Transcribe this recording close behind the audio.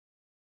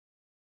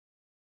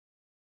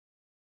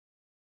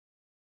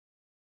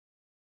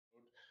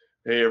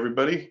Hey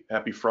everybody,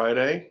 happy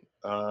Friday.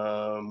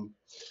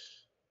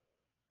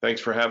 Thanks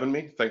for having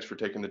me. Thanks for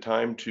taking the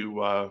time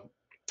to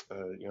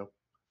you know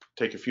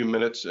take a few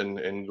minutes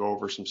and go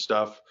over some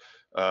stuff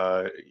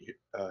uh,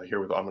 here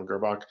with Amin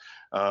Gerbach.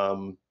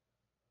 Um,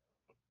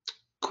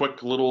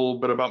 Quick little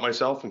bit about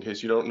myself in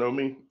case you don't know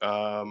me.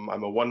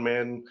 I'm a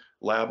one-man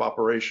lab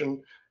operation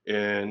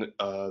in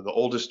the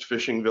oldest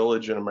fishing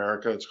village in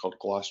America. It's called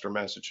Gloucester,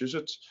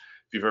 Massachusetts.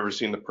 If you've ever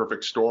seen The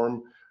Perfect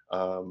Storm,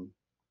 um,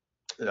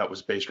 that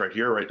was based right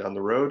here, right down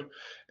the road,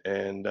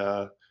 and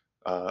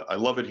I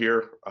love it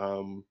here.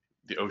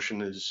 The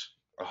ocean is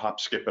a hop,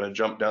 skip, and a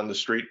jump down the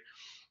street,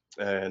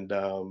 and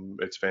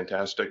it's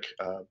fantastic.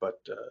 But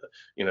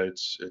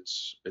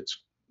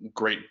it's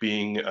great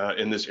being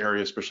in this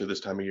area, especially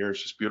this time of year.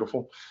 It's just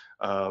beautiful.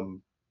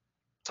 Um,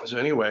 so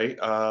anyway,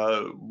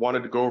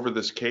 wanted to go over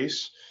this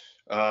case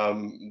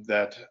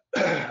that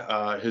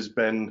has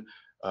been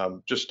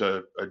just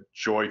a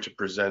joy to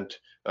present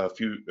a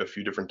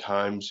few different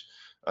times.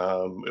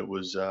 It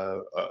was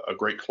a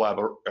great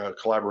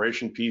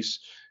collaboration piece,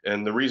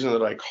 and the reason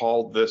that I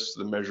called this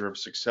the measure of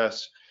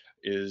success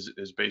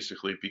is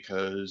basically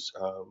because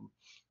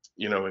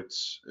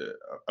it's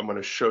I'm going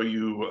to show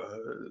you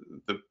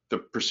the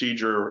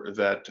procedure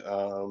that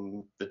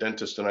the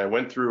dentist and I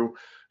went through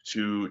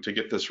to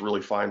get this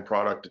really fine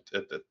product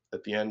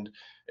at the end,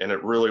 and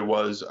it really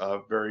was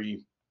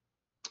very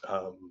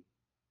um,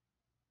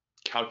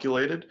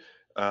 calculated,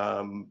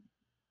 um,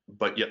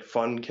 but yet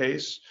fun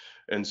case.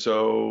 And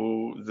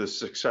so the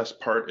success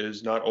part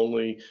is not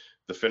only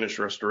the finished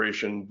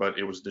restoration, but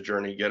it was the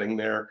journey getting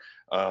there,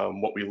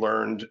 what we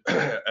learned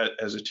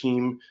as a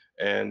team.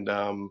 And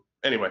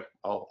anyway,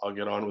 I'll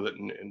get on with it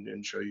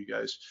and show you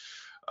guys.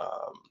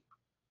 Um,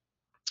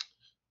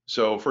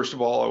 so first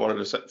of all, I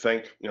wanted to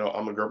thank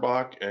Amin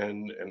Gerbach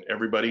and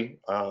everybody.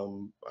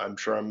 I'm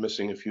sure I'm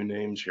missing a few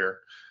names here,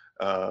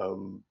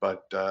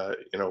 but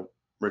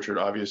Richard,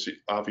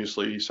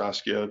 obviously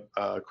Saskia,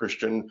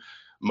 Christian,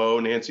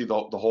 Mo, Nancy, the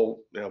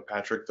whole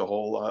Patrick, the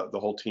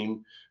whole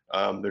team.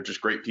 They're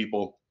just great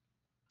people.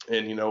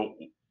 And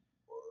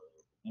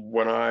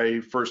when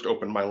I first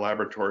opened my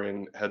laboratory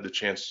and had the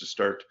chance to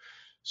start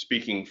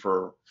speaking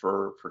for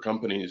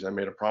companies, I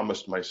made a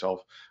promise to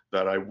myself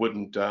that I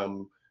wouldn't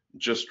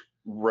just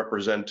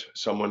represent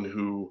someone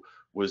who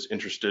was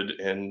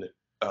interested in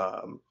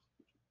um,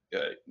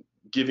 uh,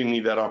 giving me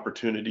that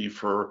opportunity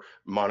for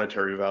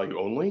monetary value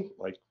only.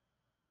 Like,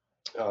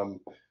 um,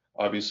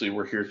 obviously,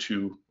 we're here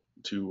to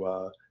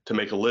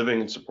make a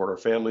living and support our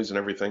families and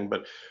everything,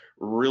 but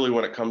really,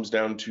 when it comes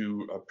down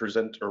to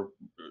present or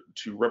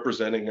to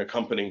representing a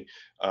company,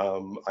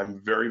 I'm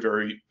very,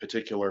 very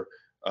particular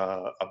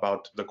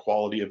about the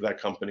quality of that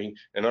company,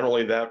 and not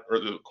only that, or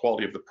the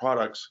quality of the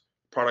products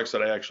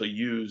that I actually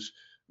use,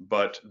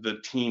 but the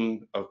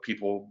team of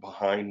people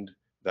behind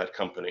that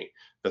company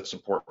that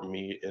support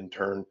me in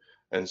turn.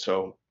 And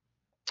so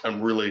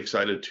I'm really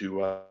excited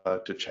to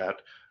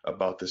chat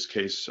about this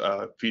case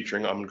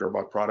featuring Amin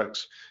Gerbach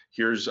products.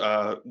 Here's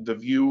the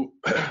view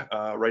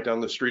right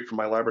down the street from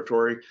my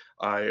laboratory.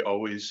 I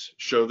always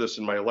show this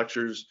in my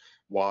lectures.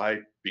 Why?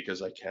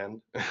 Because I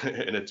can,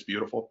 and it's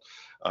beautiful.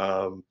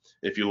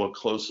 If you look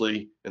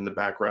closely in the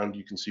background,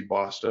 you can see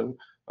Boston.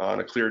 On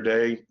a clear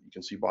day, you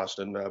can see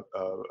Boston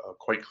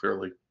quite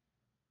clearly.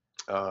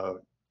 Uh,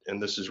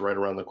 and this is right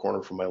around the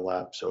corner from my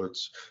lab, so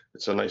it's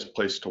a nice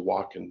place to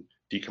walk and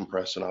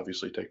decompress and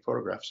obviously take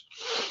photographs.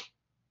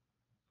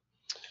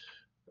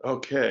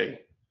 Okay,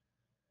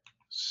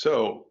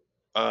 so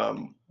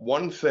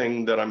one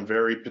thing that I'm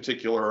very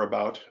particular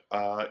about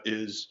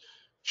is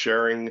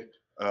sharing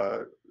uh,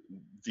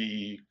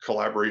 the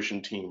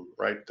collaboration team,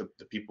 right?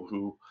 The people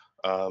who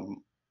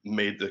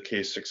made the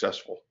case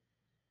successful.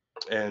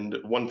 And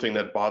one thing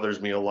that bothers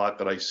me a lot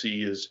that I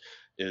see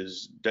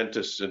is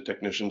dentists and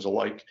technicians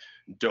alike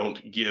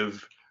don't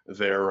give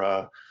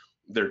their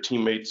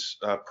teammates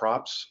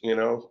props.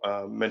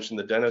 Mention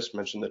the dentist,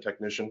 mention the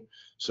technician.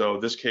 So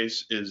this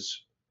case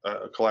is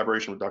a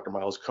collaboration with Dr.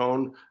 Miles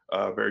Cohn,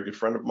 a very good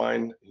friend of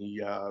mine.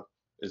 He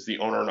is the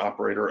owner and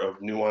operator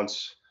of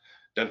Nuance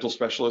Dental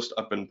Specialist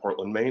up in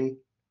Portland, Maine.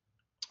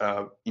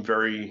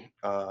 Very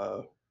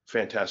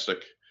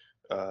fantastic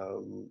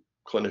um,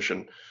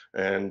 clinician,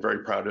 and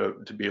very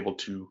proud to be able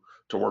to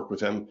work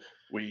with him.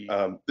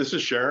 This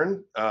is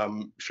Sharon.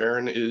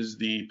 Sharon is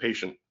the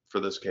patient for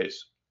this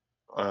case.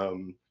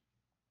 Um,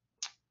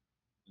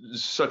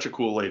 Such a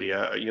cool lady.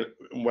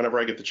 Whenever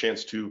I get the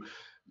chance to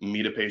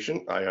meet a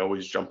patient, I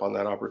always jump on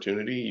that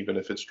opportunity, even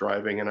if it's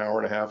driving an hour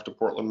and a half to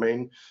Portland,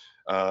 Maine.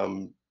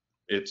 Um,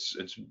 it's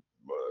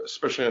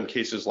especially on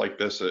cases like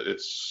this,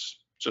 it's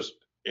just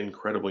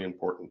incredibly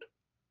important.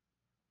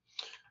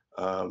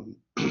 Um,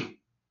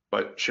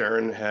 but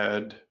Sharon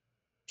had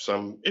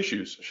some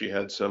issues. She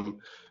had some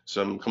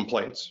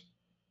complaints.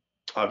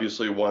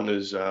 Obviously, one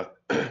is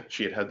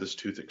she had this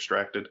tooth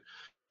extracted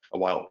a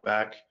while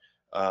back,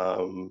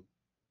 um,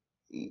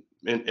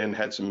 and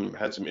had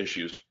some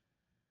issues.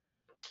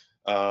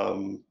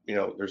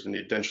 There's an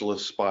edentulous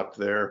spot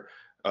there.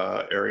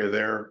 area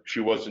there. She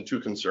wasn't too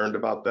concerned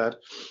about that.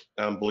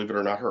 Believe it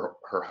or not,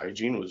 her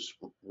hygiene was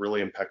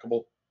really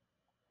impeccable.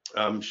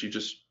 She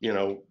just,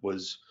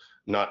 was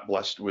not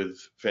blessed with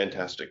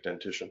fantastic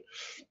dentition.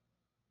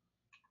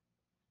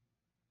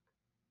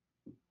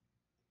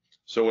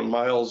 So when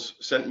Miles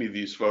sent me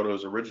these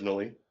photos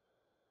originally,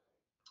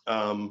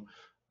 um,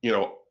 you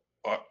know,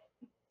 uh,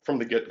 from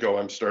the get-go,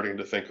 I'm starting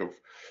to think of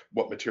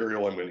what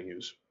material I'm going to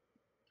use.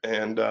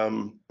 And,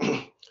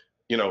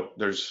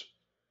 there's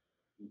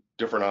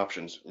different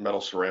options,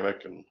 metal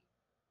ceramic, and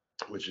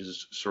which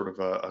is sort of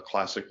a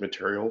classic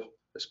material,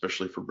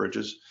 especially for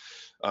bridges.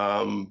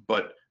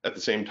 But at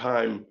the same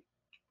time,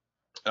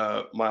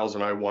 Miles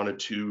and I wanted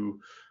to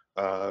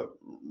uh,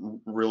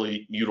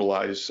 really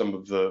utilize some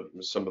of the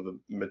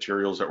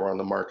materials that were on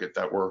the market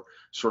that were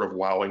sort of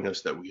wowing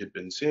us that we had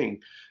been seeing.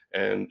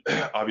 And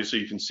obviously,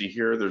 you can see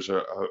here there's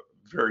a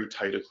very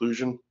tight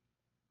occlusion.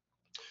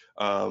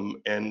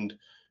 And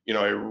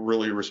I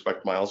really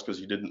respect Miles because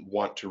he didn't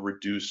want to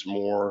reduce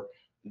more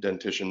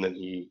dentition than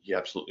he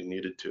absolutely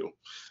needed to.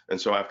 And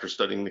so after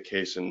studying the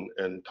case and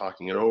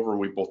talking it over,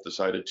 we both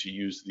decided to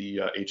use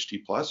the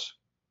HT Plus.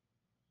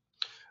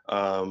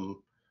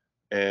 Um,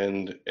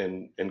 and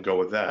go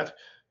with that.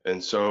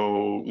 And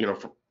so,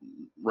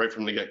 right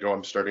from the get-go,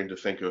 I'm starting to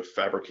think of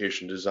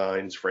fabrication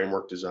designs,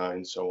 framework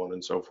designs, so on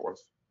and so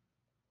forth.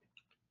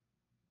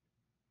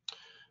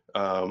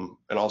 And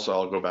also,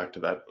 I'll go back to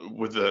that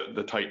with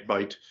the tight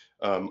bite.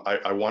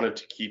 I wanted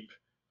to keep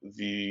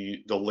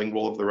the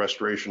lingual of the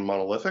restoration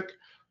monolithic,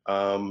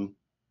 but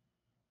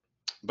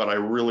I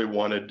really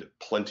wanted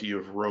plenty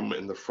of room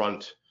in the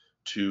front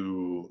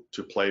to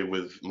play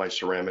with my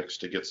ceramics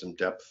to get some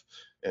depth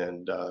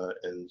and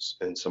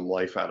some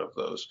life out of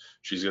those.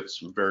 She's got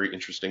some very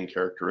interesting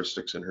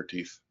characteristics in her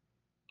teeth.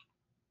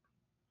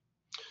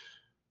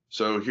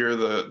 So here are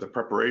the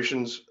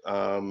preparations.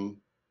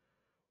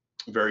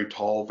 Very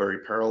tall, very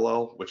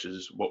parallel, which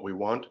is what we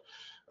want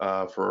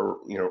for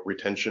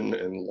retention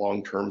and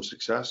long-term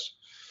success.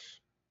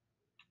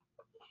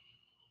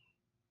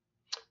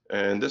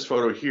 And this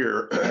photo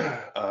here,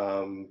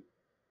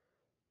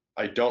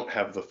 I don't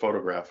have the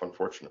photograph,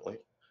 unfortunately.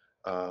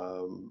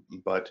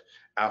 But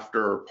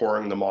after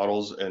pouring the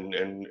models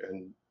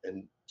and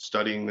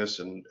studying this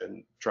and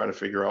trying to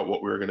figure out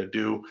what we were going to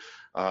do,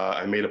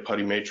 I made a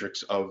putty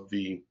matrix of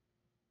the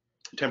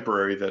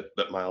temporary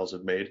that Miles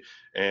had made,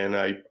 and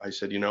I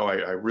said,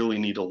 I really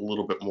need a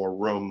little bit more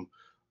room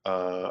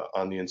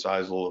on the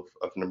incisal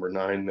of number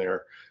 9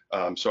 there.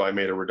 So I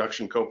made a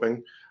reduction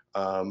coping,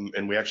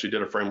 and we actually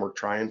did a framework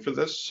try-in for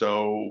this.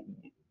 So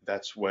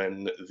that's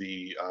when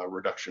the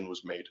reduction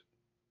was made.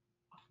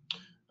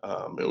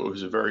 It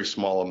was a very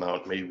small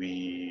amount,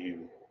 maybe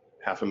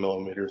 0.5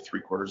 millimeter,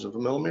 3/4 of a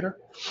millimeter.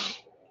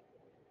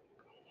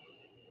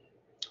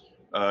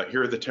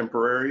 Here are the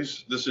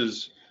temporaries. This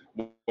is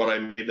what I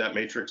made that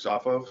matrix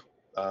off of,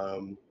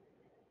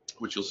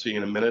 which you'll see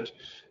in a minute.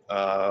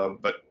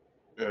 But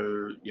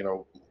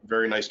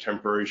very nice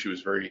temporary. She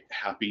was very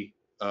happy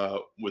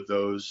with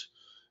those.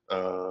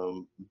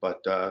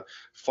 But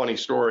funny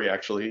story,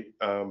 actually.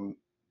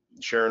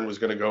 Sharon was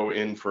going to go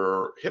in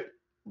for hip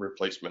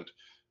replacement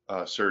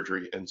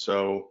surgery, and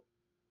so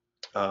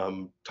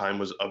time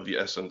was of the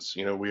essence.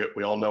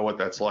 We all know what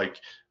that's like.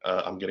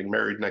 I'm getting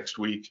married next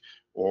week,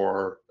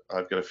 or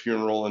I've got a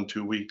funeral in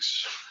 2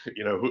 weeks.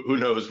 Who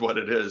knows what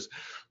it is,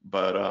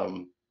 but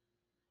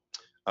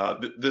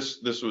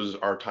this was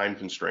our time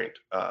constraint,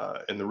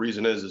 and the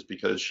reason is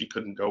because she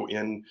couldn't go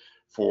in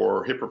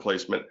for hip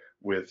replacement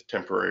with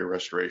temporary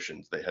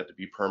restorations. They had to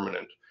be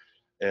permanent.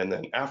 And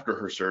then after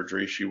her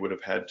surgery, she would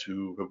have had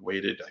to have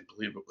waited, I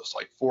believe it was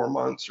like 4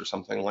 months or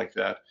something like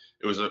that.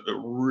 It was a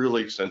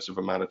really extensive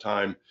amount of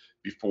time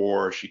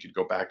before she could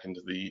go back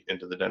into the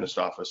dentist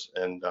office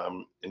and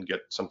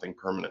get something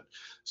permanent.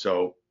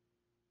 So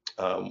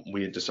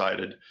we had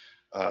decided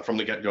from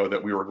the get-go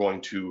that we were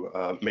going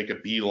to make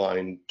a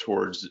beeline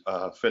towards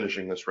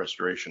finishing this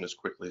restoration as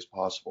quickly as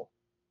possible.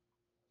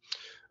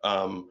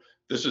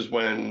 This is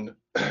when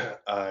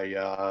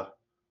I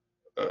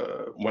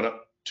went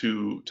up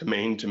to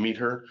Maine to meet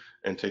her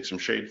and take some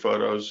shade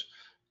photos.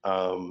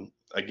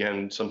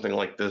 Again, something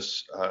like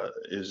this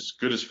is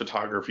good as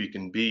photography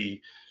can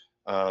be.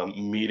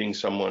 Meeting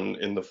someone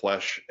in the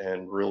flesh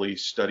and really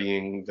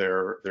studying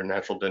their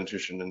natural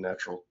dentition and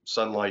natural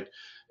sunlight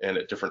and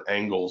at different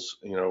angles.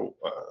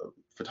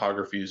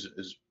 Photography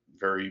is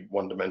very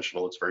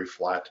one-dimensional. It's very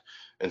flat,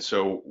 and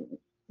so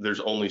there's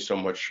only so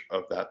much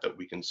of that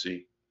we can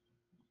see.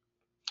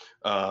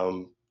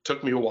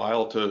 Took me a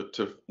while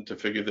to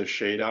figure this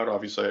shade out.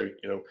 Obviously,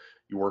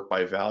 you work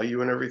by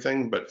value and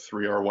everything, but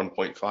 3R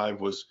 1.5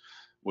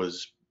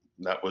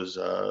 was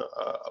a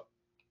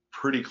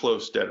pretty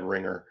close dead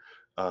ringer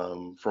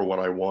for what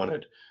I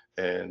wanted.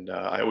 And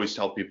I always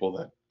tell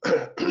people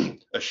that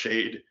a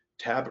shade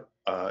tab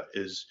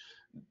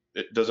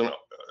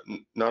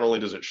not only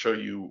does it show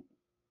you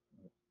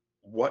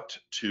what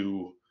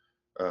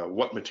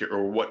material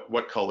or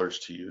what colors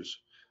to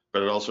use,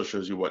 but it also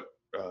shows you what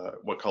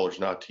colors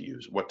not to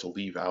use, what to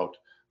leave out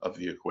of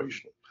the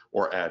equation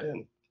or add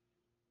in.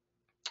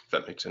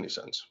 that makes any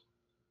sense.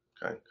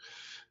 Okay,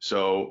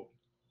 so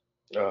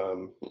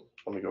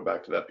let me go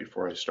back to that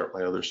before I start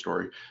my other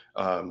story.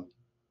 Um,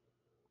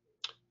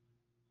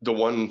 the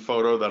one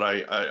photo that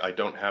I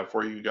don't have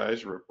for you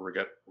guys,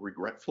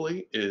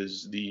 regretfully,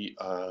 is the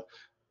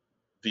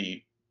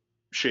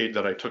shade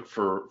that I took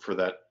for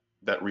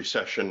that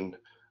recession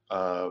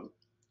uh,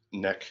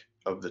 neck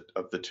of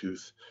the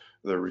tooth,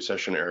 the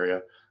recession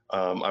area.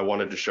 I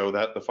wanted to show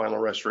that the final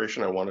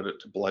restoration. I wanted it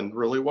to blend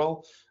really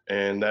well,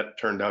 and that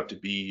turned out to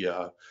be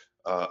a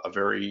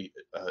very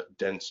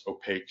dense,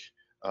 opaque,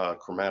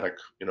 chromatic,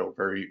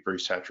 very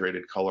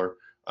saturated color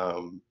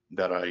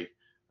that uh,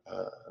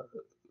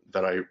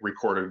 I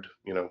recorded,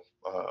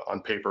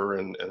 on paper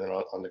and then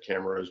on the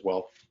camera as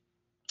well.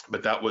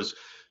 But that was,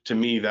 to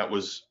me, that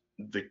was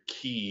the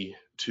key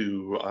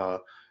to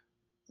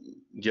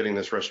getting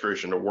this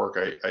restoration to work.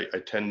 I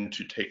tend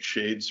to take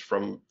shades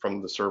from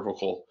the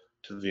cervical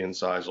to the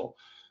incisal.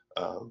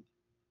 And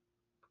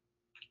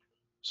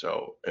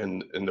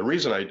the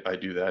reason I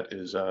do that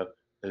is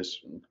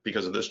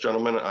because of this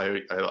gentleman.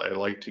 I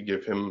like to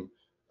give him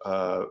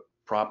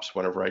props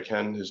whenever I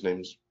can. His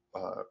name's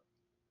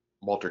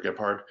Walter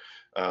Gebhard.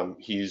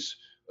 He's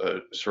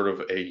sort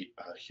of a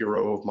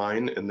hero of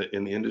mine in the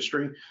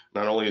industry.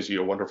 Not only is he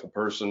a wonderful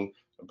person,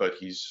 but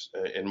he's,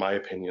 in my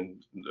opinion,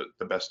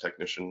 the best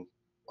technician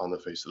on the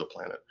face of the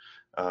planet.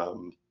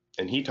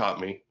 And he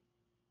taught me.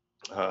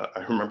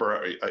 I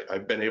remember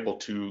I've been able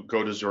to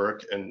go to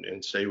Zurich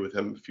and stay with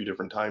him a few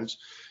different times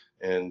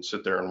and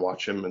sit there and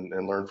watch him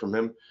and learn from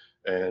him.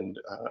 And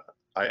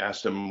I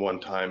asked him one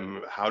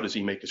time, how does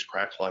he make his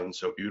crack lines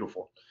so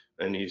beautiful?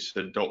 And he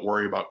said, don't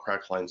worry about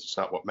crack lines. It's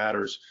not what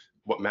matters.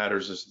 What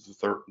matters is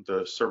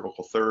the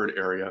cervical third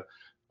area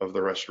of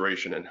the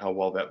restoration and how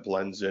well that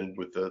blends in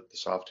with the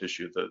soft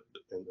tissue,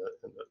 and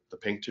the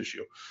pink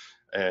tissue.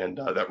 And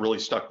that really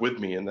stuck with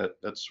me. And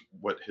that's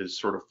what has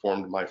sort of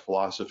formed my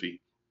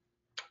philosophy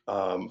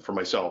for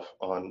myself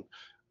on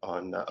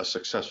a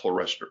successful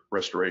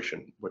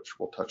restoration, which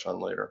we'll touch on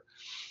later.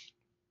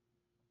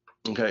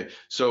 Okay,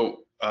 so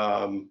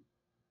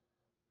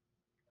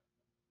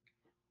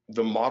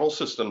the model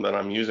system that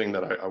I'm using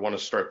that I want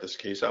to start this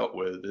case out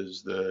with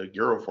is the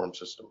Gyroform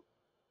system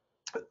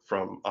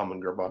from Amon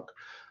Gerbach.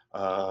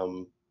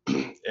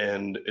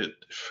 And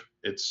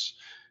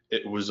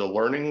it was a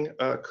learning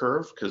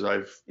curve because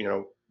I've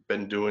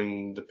been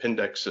doing the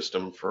Pindex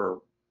system for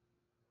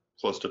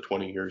close to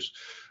 20 years.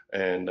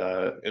 And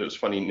it was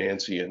funny,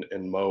 Nancy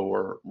and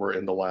Mo were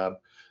in the lab,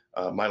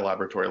 my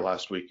laboratory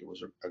last week. It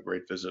was a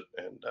great visit,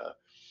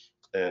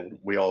 and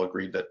we all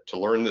agreed that to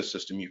learn this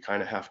system, you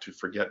kind of have to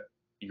forget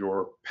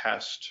your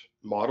past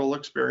model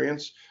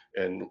experience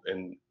and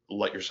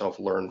let yourself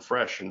learn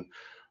fresh and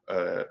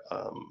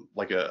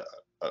like a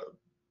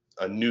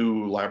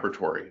new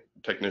laboratory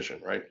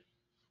technician, right?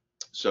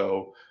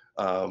 So,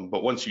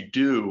 but once you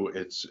do,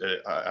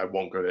 I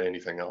won't go to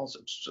anything else.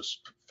 It's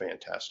just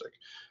fantastic.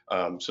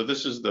 So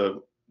this is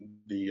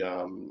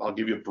I'll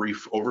give you a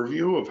brief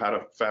overview of how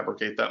to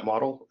fabricate that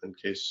model in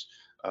case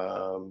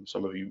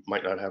some of you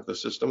might not have the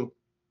system.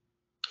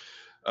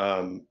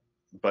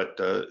 But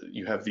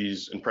you have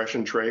these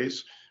impression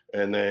trays,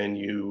 and then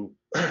you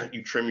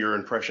trim your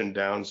impression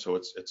down so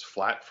it's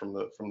flat from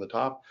the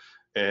top.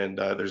 And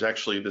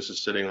this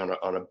is sitting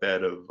on a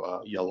bed of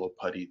yellow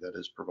putty that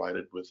is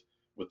provided with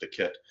the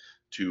kit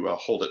to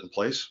hold it in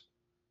place.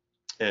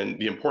 And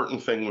the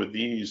important thing with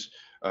these,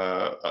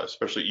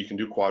 especially, you can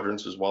do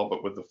quadrants as well,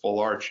 but with the full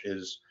arch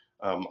is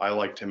I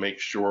like to make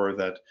sure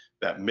that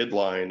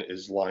midline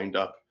is lined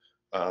up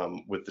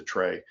with the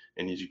tray.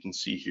 And as you can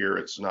see here,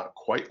 it's not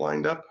quite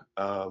lined up.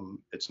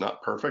 It's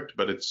not perfect,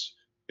 but it's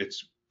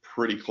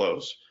pretty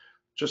close,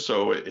 just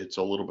so it's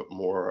a little bit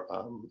more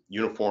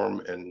uniform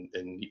and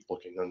neat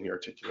looking on the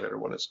articulator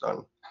when it's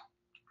done.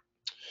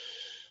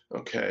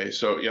 Okay,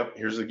 so yep,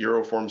 here's the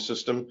Gyroform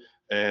system.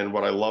 And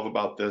what I love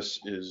about this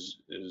is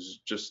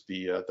just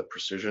the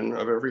precision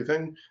of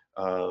everything.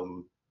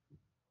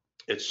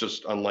 It's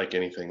just unlike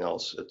anything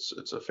else.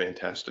 It's a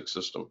fantastic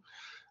system.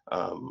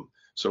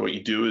 So what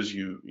you do is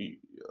you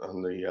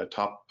on the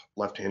top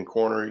left-hand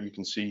corner, you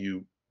can see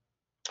you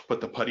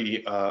put the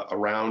putty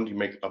around, you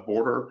make a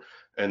border,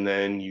 and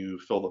then you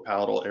fill the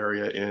palatal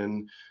area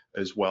in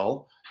as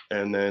well.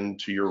 And then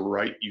to your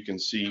right, you can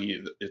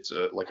see it's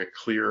like a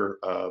clear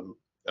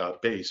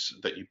base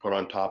that you put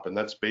on top, and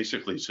that's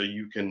basically so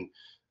you can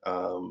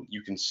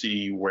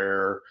see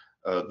where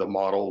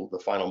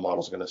the final model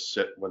is going to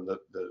sit when the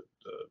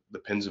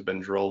pins have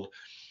been drilled,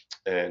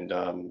 and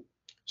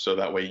so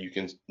that way you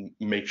can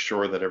make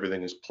sure that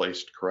everything is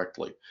placed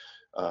correctly.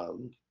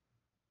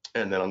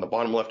 And then on the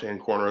bottom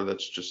left-hand corner,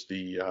 that's just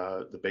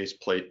the base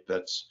plate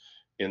that's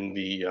in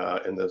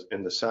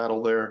the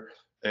saddle there.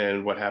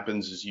 And what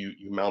happens is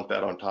you mount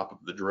that on top of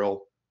the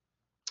drill,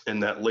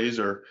 and that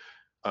laser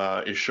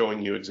is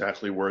showing you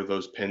exactly where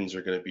those pins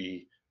are going to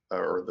be,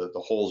 or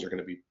the holes are going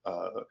to be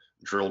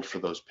drilled for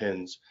those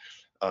pins.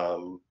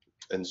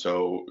 And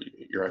so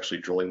you're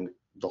actually drilling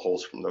the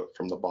holes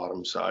from the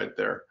bottom side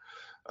there.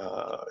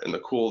 And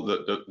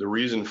the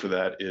reason for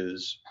that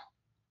is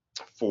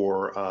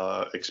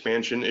for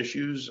expansion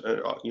issues,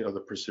 you know, the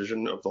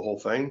precision of the whole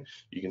thing.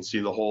 You can see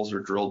the holes are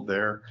drilled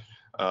there.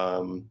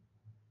 Um,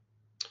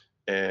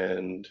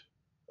 and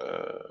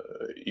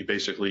you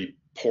basically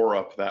pour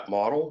up that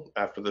model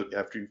after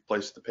you've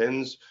placed the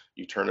pins.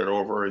 You turn it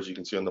over, as you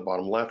can see on the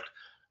bottom left,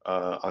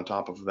 on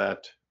top of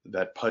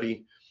that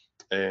putty,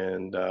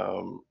 and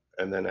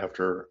then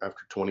after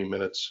 20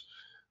 minutes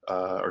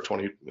or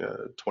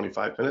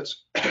 25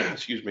 minutes,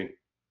 excuse me,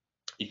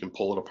 you can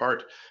pull it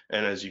apart.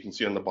 And as you can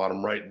see on the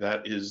bottom right,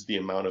 that is the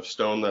amount of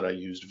stone that I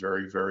used.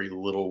 Very, very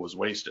little was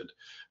wasted.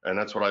 And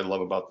that's what I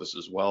love about this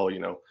as well. You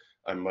know,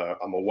 I'm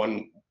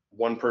a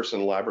one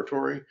person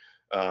laboratory,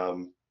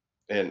 and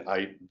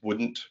I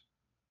wouldn't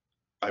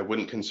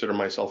consider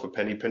myself a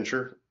penny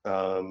pincher,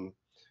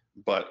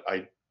 but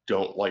I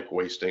don't like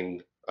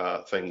wasting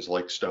things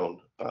like stone.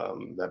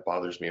 That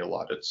bothers me a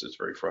lot. It's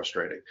very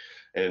frustrating.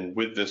 And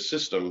with this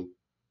system,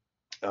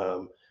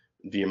 um,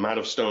 the amount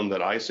of stone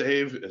that I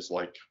save is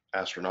like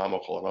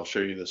astronomical. And I'll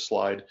show you this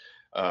slide,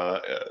 a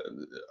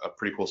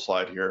pretty cool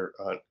slide here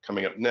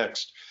coming up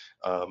next.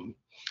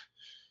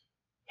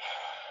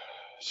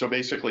 So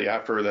basically,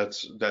 after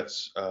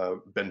that's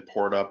been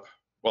poured up,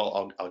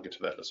 well, I'll get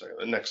to that in a second.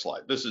 The next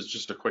slide. This is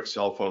just a quick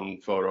cell phone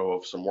photo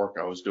of some work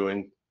I was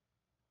doing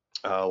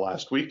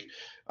last week.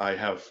 I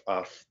have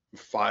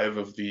 5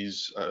 of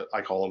these. I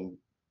call them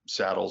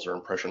saddles or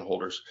impression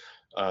holders.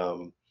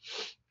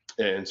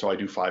 And so I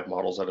do 5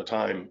 models at a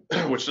time,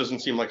 which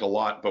doesn't seem like a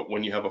lot, but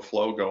when you have a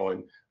flow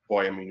going,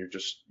 boy, I mean, you're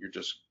just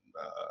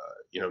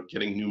you know,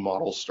 getting new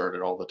models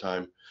started all the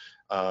time.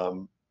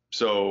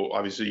 So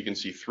obviously you can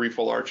see 3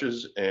 full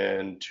arches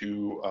and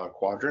 2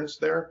 quadrants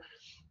there.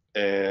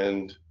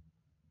 And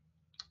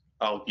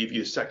I'll give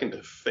you a second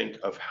to think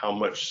of how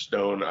much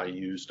stone I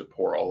used to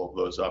pour all of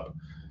those up.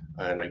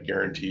 And I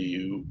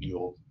guarantee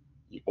you'll,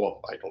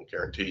 well, I don't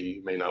guarantee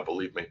you may not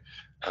believe me,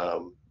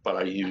 but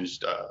I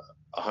used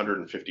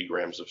 150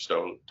 grams of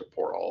stone to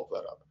pour all of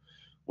that up,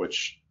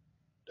 which,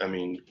 I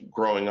mean,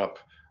 growing up,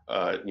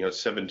 you know,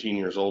 17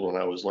 years old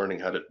when I was learning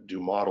how to do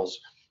models,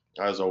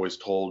 I was always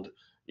told,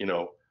 you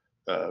know,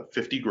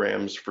 50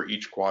 grams for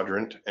each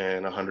quadrant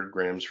and 100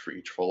 grams for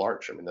each full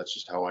arch. I mean, that's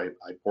just how I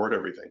poured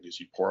everything, because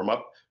you pour them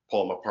up,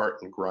 pull them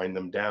apart, and grind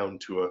them down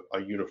to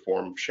a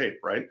uniform shape,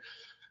 right?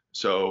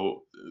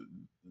 So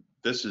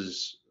this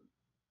is,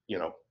 you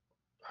know,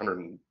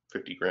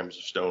 150 grams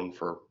of stone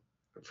for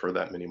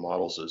that many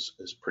models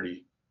is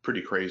pretty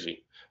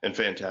crazy and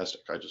fantastic.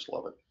 I just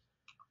love it.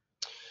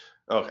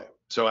 Okay,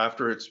 so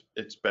after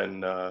it's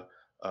been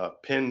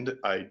pinned,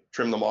 I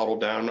trim the model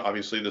down.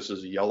 Obviously, this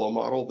is a yellow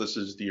model. This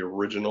is the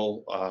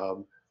original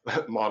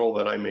model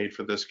that I made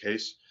for this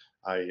case.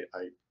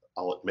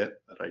 I'll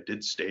admit that I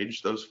did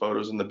stage those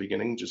photos in the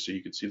beginning just so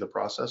you could see the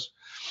process.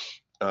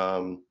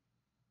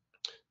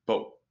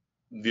 But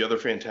the other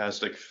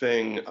fantastic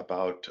thing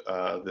about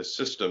this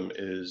system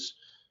is,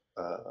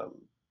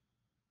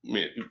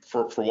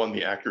 for one,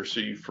 the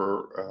accuracy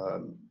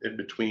for in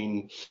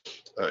between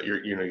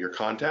your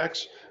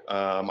contacts.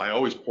 I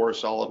always pour a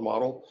solid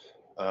model.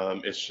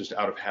 It's just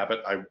out of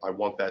habit. I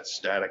want that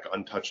static,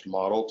 untouched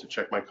model to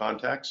check my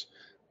contacts.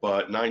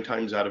 But 9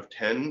 times out of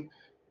 10,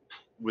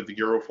 with the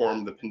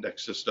Gyroform, the Pindex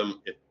system,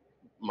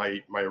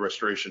 my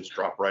restorations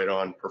drop right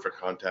on, perfect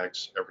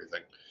contacts,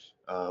 everything.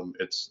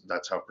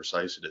 That's how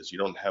precise it is. You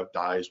don't have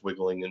dies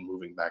wiggling and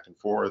moving back and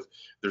forth.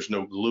 There's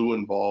no glue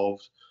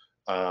involved.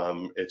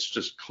 It's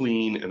just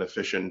clean and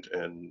efficient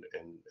and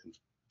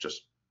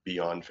just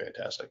beyond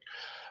fantastic.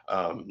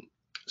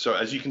 So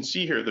as you can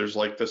see here, there's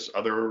like this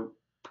other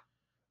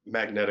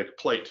magnetic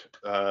plate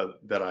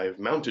that I've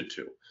mounted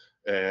to,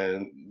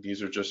 and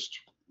these are just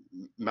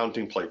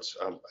mounting plates.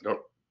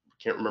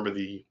 Can't remember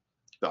the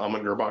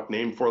Amon Gerbach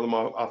name for them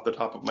off the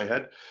top of my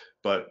head,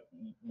 but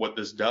what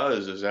this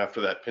does is,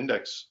 after that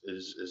Pindex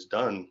is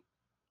done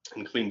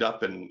and cleaned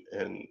up and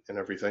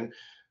everything,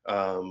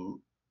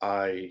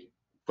 I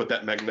put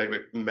that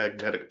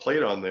magnetic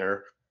plate on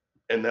there,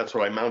 and that's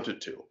what I mount it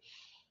to.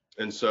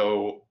 And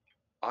so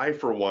I,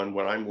 for one,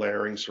 when I'm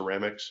layering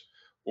ceramics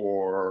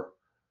or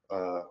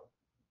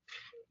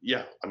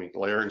yeah, I mean,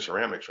 layering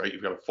ceramics, right?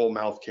 You've got a full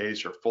mouth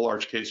case or full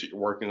arch case that you're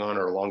working on,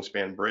 or a long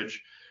span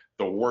bridge.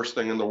 The worst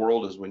thing in the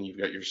world is when you've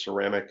got your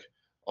ceramic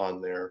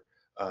on there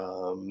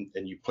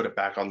and you put it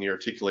back on the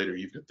articulator,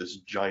 you've got this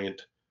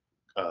giant,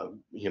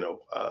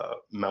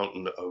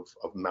 mountain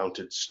of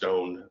mounted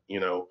stone, you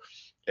know,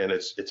 and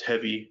it's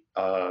heavy,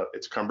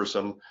 it's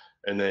cumbersome,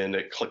 and then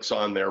it clicks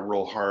on there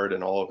real hard,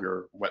 and all of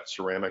your wet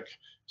ceramic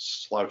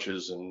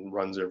slouches and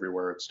runs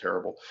everywhere. It's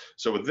terrible.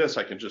 So with this,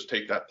 I can just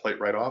take that plate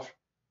right off,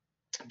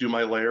 do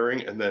my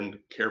layering, and then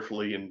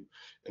carefully and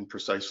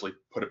precisely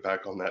put it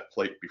back on that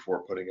plate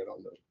before putting it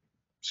on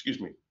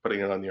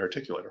the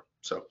articulator.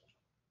 So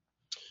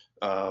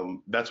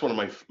that's one of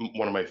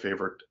my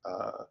favorite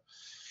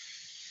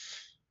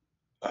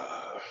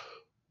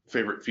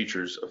favorite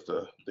features of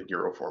the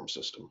Gyroform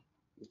system.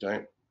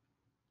 Okay,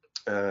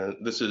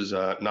 this is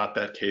not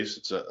that case.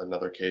 It's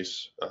another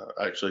case.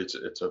 Actually,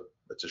 it's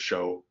it's a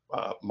show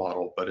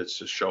model, but it's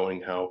just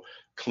showing how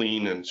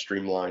clean and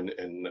streamlined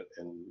and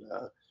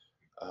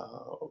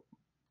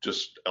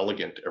just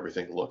elegant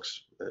everything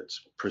looks.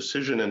 It's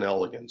precision and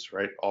elegance,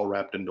 right? All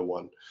wrapped into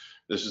one.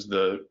 This is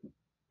the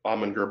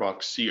Amann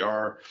Girrbach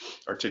CR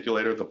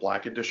articulator, the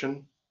black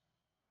edition,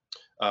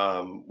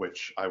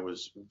 which I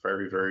was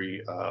very,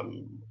 very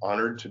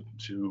honored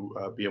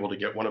to be able to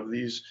get one of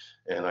these,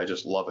 and I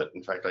just love it.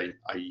 In fact,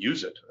 I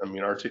use it. I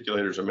mean,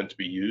 articulators are meant to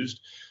be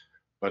used,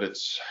 but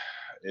it's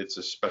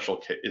a special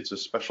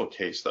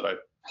case that I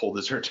pull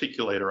this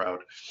articulator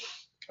out.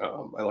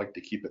 I like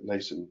to keep it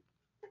nice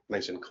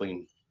and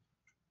clean.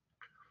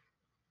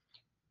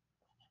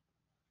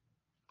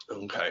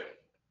 Okay.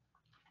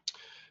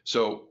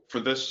 So for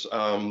this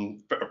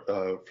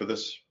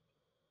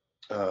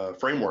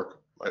framework,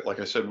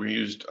 like I said, we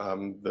used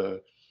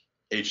the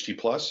HT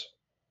Plus,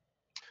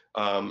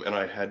 and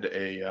I had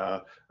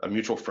a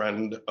mutual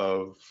friend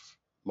of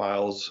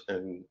Miles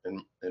and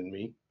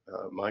me,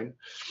 mine,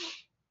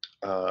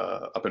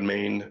 up in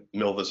Maine,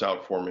 mill this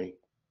out for me.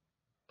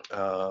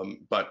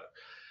 But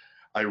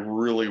I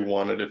really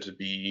wanted it to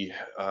be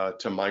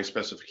to my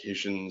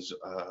specifications.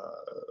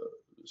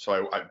 So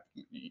I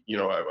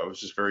was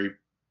just very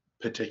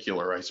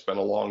particular. I spent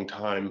a long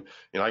time,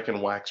 I can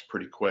wax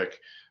pretty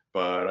quick,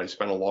 but I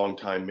spent a long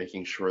time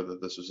making sure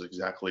that this was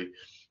exactly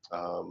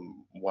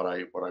what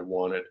I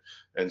wanted.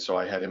 And so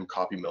I had him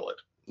copy mill it.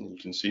 And you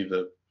can see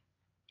the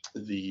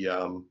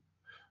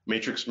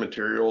matrix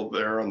material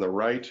there on the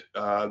right.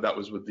 That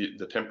was with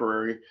the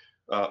temporary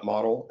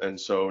model. And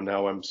so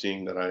now I'm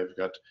seeing that I've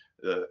got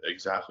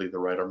exactly the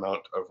right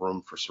amount of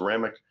room for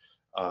ceramic,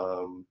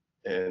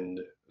 and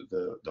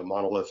the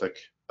monolithic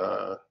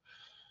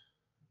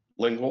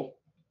lingual,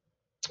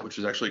 which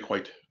is actually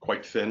quite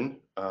thin,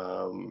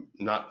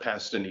 not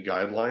past any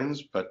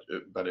guidelines, but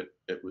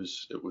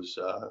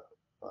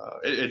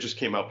it just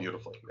came out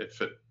beautifully. It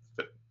fit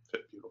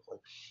beautifully.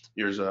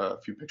 Here's a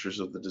few pictures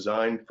of the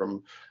design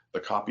from the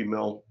copy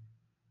mill,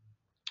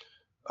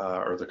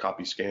 or the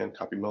copy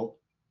mill.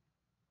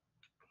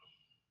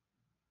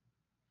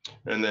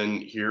 And then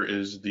here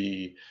is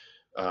the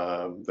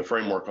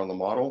framework on the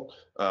model.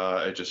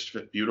 It just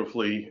fit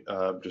beautifully,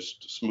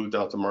 just smoothed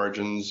out the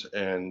margins,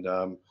 and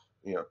a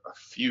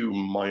few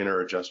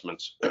minor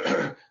adjustments,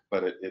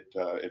 but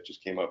it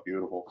just came out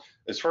beautiful.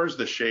 As far as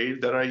the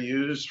shade that I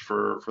used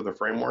for the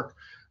framework,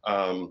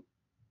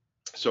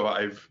 so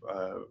I've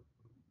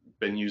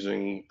been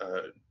using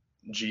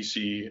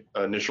GC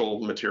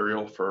initial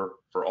material for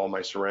all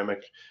my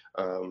ceramic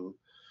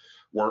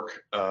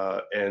work,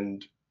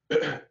 and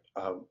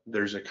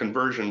there's a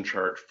conversion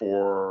chart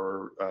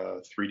for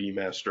 3D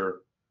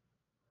Master,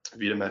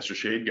 Vita Master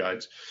shade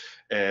guides,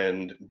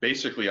 and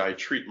basically I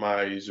treat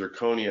my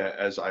zirconia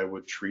as I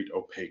would treat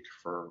opaque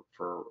for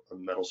a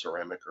metal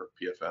ceramic or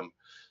PFM,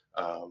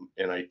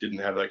 and I didn't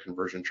have that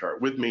conversion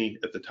chart with me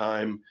at the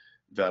time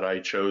that I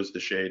chose the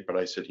shade, but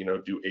I said,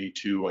 do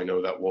A2. I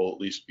know that will at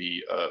least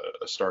be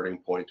a starting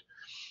point.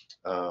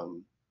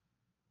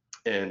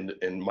 And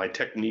my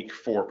technique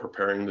for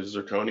preparing the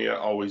zirconia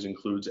always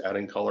includes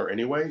adding color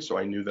anyway, so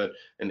I knew that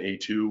an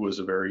A2 was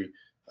a very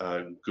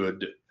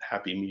good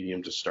happy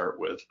medium to start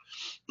with.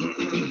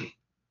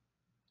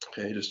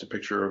 Okay, just a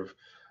picture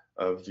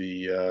of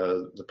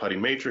the putty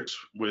matrix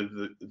with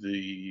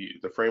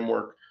the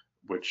framework,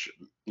 which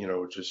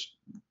just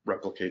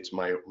replicates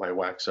my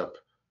wax up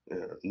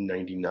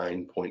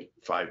 99.5%.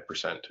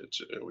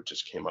 It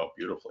just came out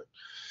beautifully.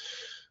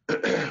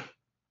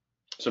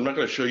 So I'm not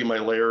going to show you my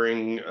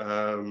layering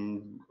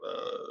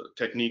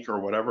technique or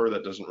whatever.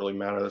 That doesn't really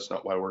matter. That's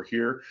not why we're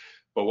here.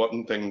 But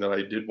one thing that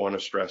I did want to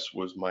stress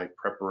was my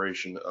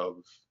preparation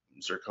of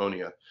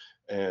zirconia,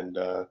 and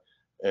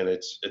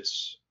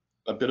it's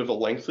a bit of a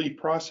lengthy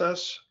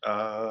process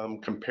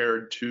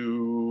compared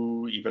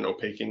to even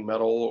opaquing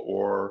metal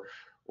or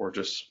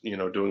just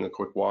doing a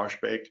quick wash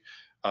bake.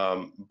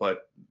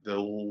 But the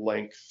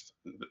length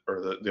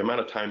or the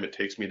amount of time it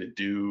takes me to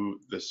do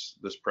this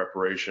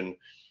preparation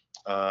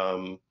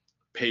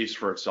pays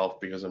for itself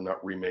because I'm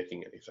not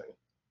remaking anything.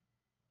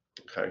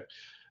 Okay.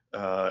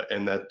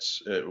 And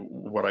that's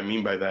what I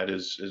mean by that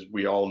is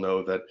we all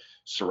know that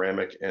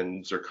ceramic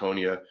and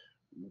zirconia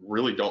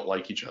really don't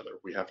like each other.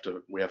 We have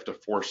to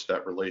force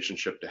that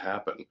relationship to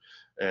happen.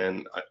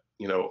 And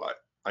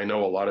I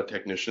know a lot of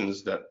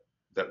technicians that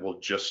will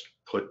just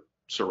put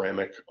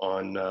ceramic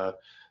on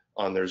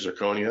their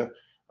zirconia,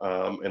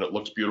 and it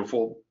looks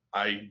beautiful.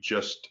 I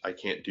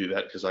can't do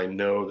that because I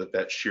know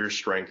that shear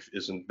strength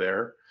isn't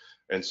there.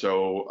 And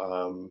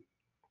so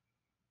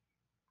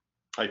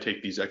I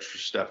take these extra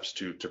steps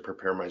to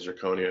prepare my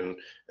zirconia,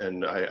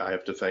 and I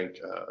have to thank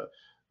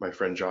my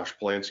friend Josh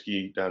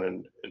Polanski down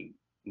in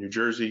New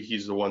Jersey.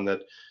 He's the one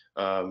that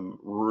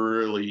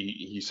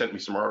he sent me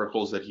some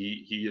articles that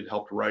he had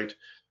helped write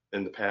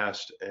in the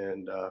past,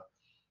 and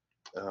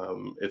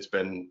it's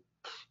been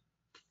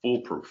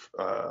foolproof.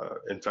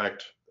 In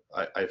fact,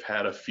 I've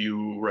had a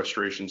few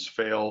restorations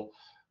fail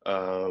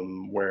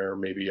where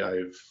maybe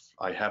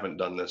I haven't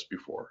done this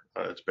before.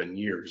 It's been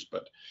years,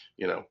 but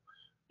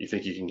you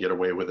think you can get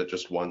away with it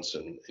just once,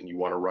 and you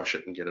want to rush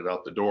it and get it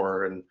out the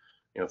door, and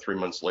 3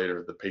 months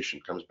later the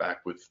patient comes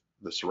back with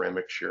the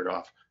ceramic sheared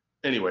off.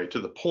 Anyway, to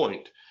the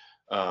point,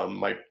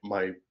 my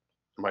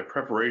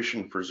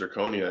preparation for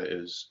zirconia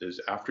is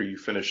after you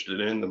finished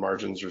it in, the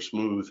margins are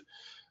smooth.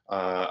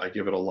 I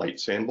give it a light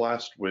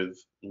sandblast with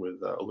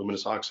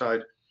aluminous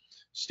oxide,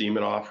 steam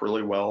it off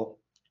really well,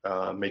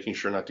 making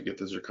sure not to get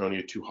the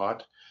zirconia too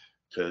hot,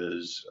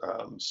 because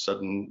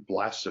sudden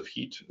blasts of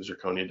heat,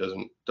 zirconia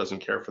doesn't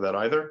care for that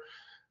either.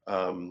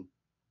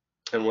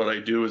 And what I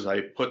do is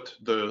I put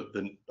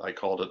I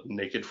called it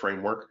naked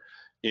framework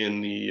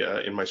in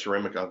my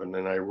ceramic oven,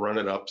 and I run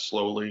it up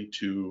slowly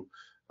to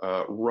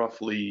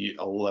roughly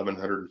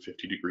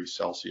 1150 degrees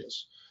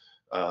Celsius.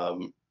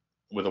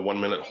 With a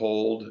 1 minute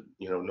hold,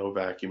 no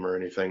vacuum or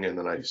anything, and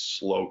then I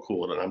slow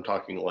cool it. And I'm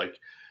talking like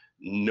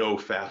no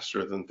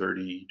faster than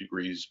 30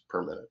 degrees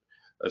per minute,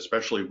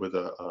 especially with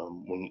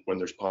when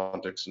there's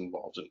Pontics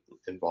involved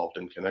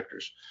in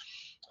connectors.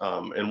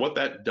 And what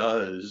that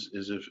does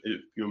is, if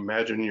you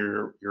imagine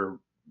your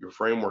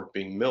framework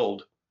being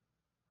milled,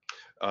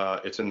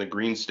 it's in the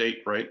green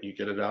state, right? You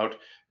get it out,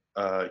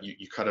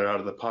 you cut it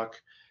out of the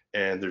puck,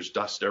 and there's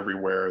dust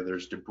everywhere,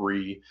 there's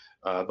debris.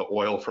 The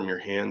oil from your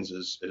hands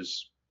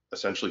is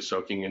essentially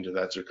soaking into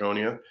that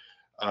zirconia.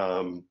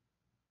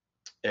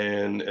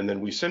 And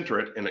then we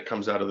sinter it, and it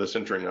comes out of the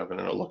sintering oven,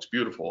 and it looks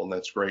beautiful, and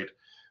that's great.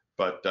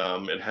 But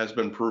it has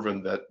been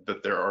proven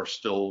that there are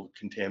still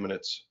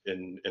contaminants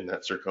in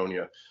that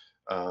zirconia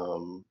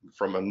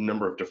from a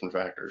number of different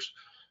factors.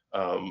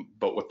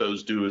 But what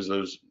those do is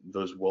those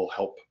will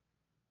help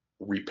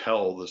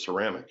repel the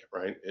ceramic,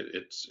 right?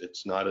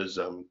 It's not as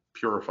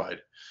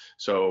purified.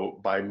 So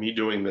by me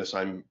doing this,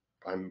 I'm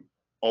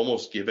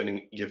almost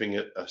giving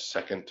it a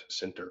second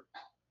sinter,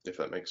 if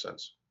that makes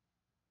sense.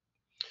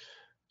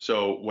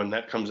 So when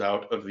that comes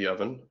out of the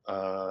oven,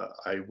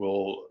 I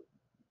will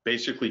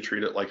basically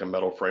treat it like a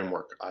metal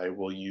framework. I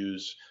will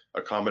use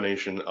a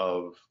combination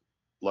of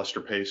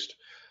luster paste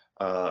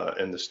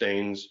and the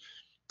stains,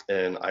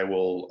 and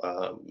I'll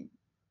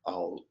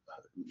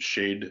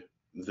shade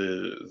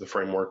the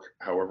framework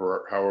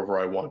however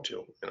I want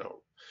to.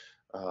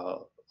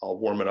 I'll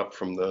warm it up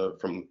from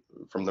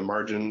the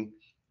margin,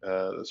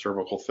 the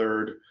cervical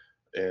third,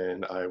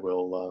 and I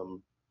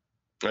will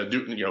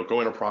go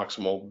in a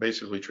proximal,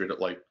 basically treat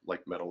it like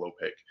metal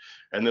opaque.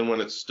 And then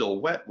when it's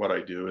still wet, what I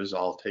do is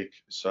I'll take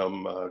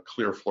some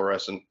clear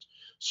fluorescent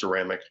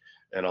ceramic,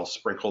 and I'll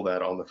sprinkle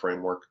that on the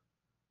framework,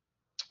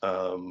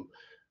 and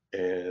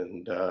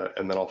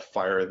then I'll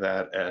fire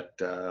that at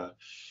I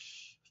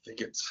think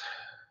it's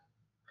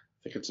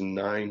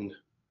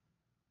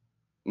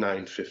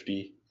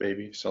 950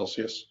 maybe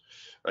Celsius,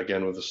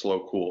 again with a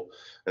slow cool.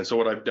 And so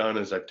what I've done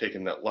is I've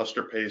taken that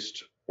luster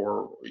paste,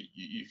 or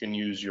you can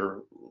use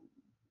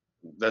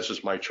that's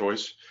just my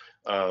choice,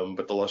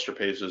 but the luster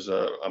paste is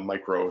a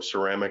micro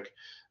ceramic,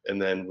 and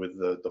then with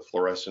the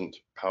fluorescent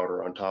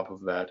powder on top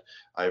of that,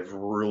 I've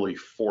really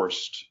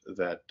forced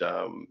that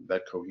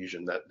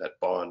cohesion, that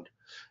bond,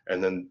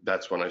 and then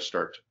that's when I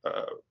start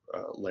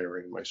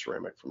layering my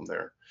ceramic from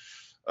there.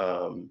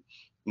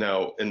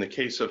 Now, in the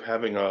case of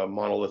having a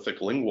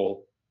monolithic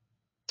lingual,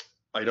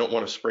 I don't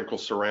want to sprinkle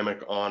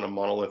ceramic on a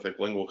monolithic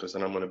lingual, because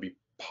then I'm going to be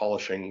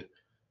polishing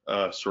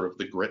sort of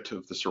the grit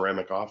of the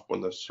ceramic off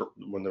when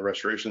the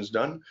restoration is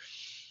done.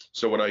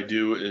 So what I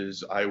do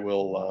is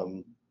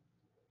I'll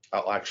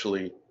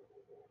actually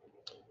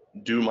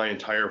do my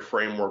entire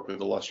framework with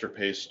the luster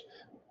paste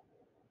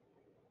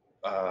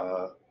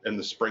and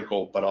the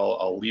sprinkle, but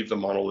I'll leave the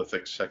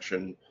monolithic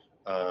section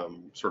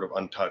sort of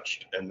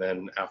untouched, and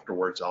then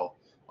afterwards I'll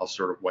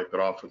sort of wipe it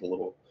off with a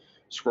little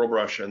scroll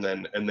brush, and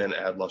then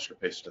add luster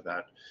paste to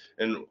that.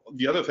 And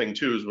the other thing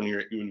too is when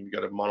you've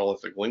got a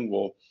monolithic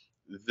lingual,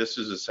 this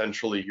is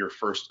essentially your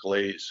first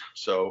glaze.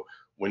 So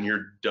when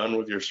you're done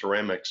with your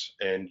ceramics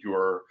and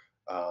you're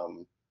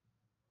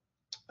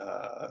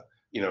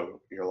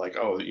you're like,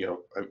 oh,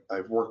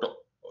 I've worked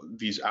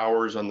these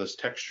hours on this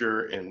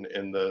texture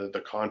and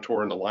the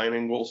contour and the line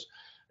angles,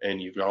 and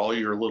you've got all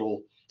your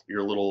little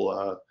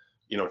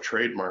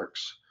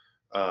trademarks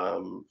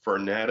for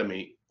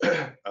anatomy,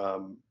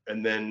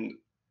 and then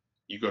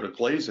you go to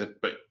glaze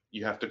it, but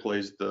you have to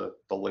glaze the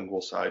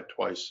lingual side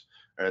twice,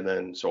 and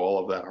then so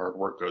all of that hard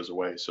work goes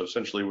away. So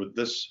essentially with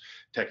this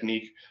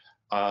technique,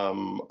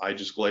 I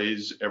just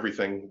glaze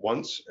everything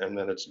once, and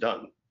then it's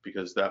done,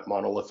 because that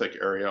monolithic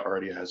area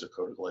already has a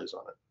coat of glaze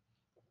on it.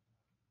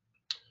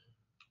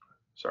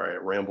 Sorry, I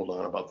rambled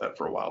on about that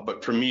for a while,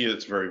 but for me,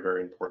 it's very,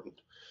 very important.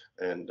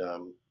 And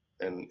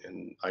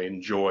I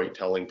enjoy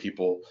telling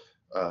people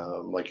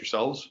like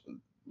yourselves,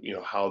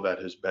 how that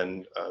has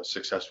been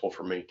successful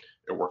for me.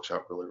 It works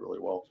out really, really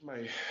well.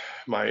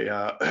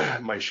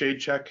 My shade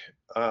check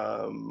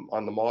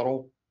on the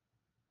model,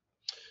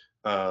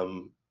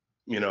 I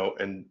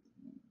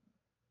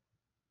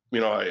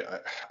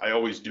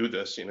always do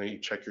this. You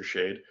check your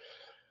shade,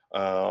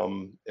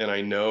 and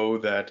I know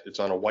that it's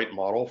on a white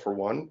model for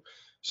one.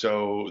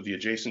 So the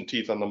adjacent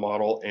teeth on the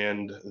model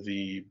and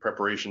the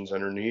preparations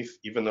underneath,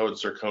 even though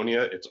it's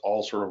zirconia, it's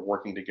all sort of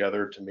working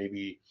together to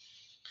maybe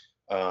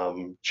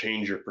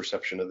change your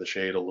perception of the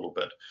shade a little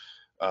bit.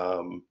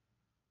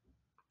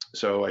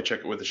 So I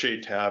check it with the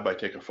shade tab, I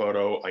take a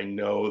photo, I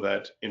know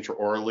that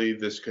intraorally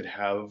this could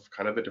have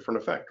kind of a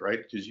different effect, right?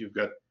 Because you've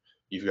got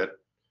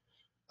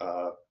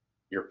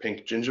your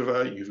pink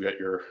gingiva, you've got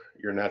your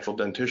natural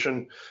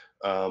dentition,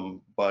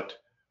 but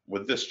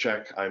with this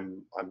check,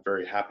 I'm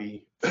very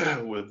happy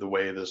with the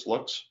way this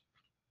looks.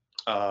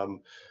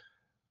 I'm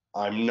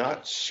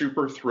not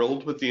super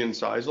thrilled with the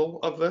incisal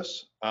of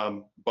this,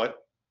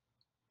 but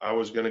I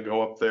was going to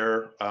go up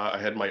there. I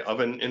had my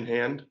oven in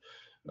hand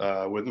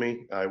with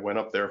me. I went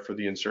up there for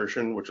the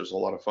insertion, which was a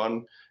lot of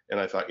fun. And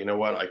I thought, you know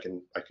what, I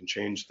can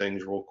change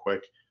things real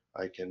quick.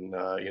 I can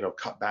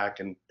cut back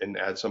and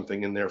add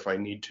something in there if I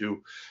need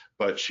to.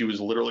 But she was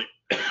literally,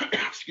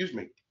 excuse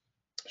me,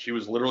 she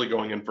was literally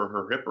going in for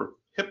her hip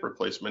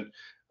replacement.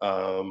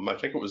 I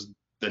think it was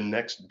the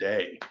next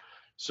day.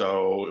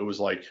 So it was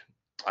like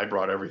I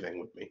brought everything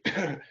with me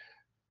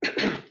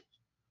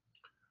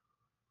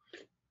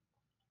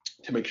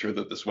to make sure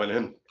that this went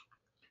in.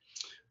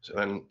 So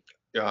then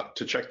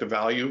to check the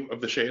value of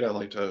the shade, I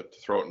like to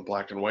throw it in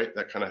black and white.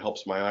 That kind of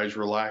helps my eyes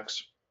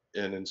relax.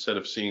 And instead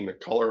of seeing the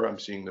color, I'm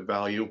seeing the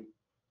value.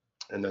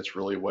 And that's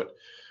really what's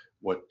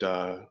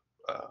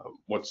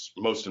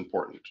most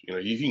important. You know,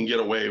 you can get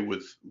away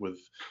with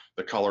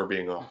the color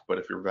being off, but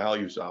if your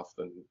value's off,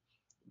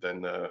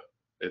 then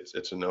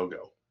it's a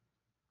no-go.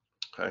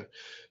 Okay,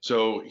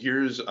 so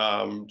here's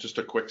just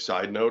a quick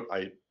side note.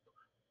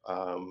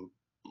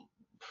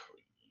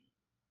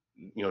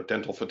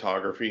 Dental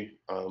photography.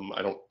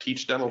 I don't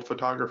teach dental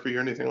photography or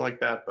anything like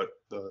that, but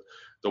the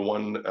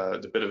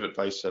bit of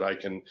advice that I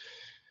can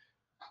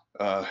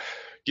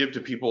give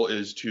to people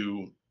is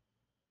to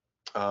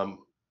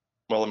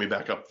well, let me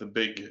back up.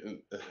 The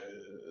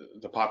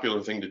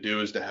popular thing to do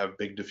is to have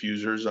big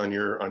diffusers on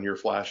your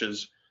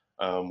flashes,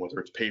 whether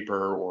it's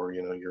paper or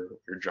your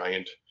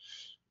giant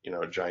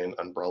giant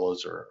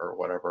umbrellas or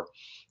whatever.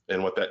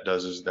 And what that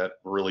does is that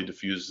really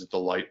diffuses the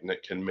light, and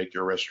it can make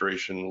your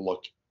restoration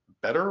look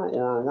better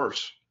or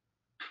worse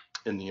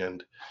in the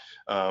end.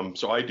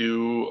 So I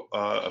do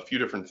a few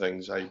different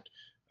things. I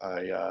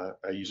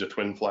use a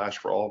twin flash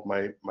for all of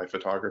my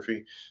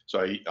photography.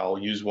 So I'll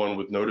use one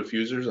with no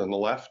diffusers on the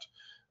left.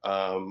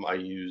 I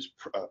use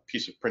a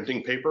piece of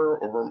printing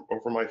paper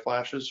over my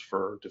flashes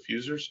for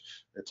diffusers.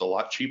 It's a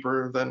lot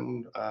cheaper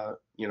than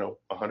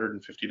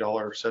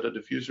 $150 set of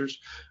diffusers,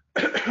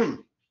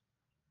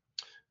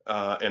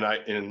 and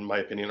in my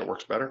opinion, it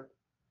works better.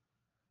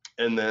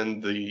 And then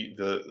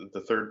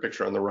the third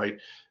picture on the right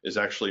is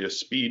actually a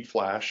speed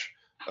flash,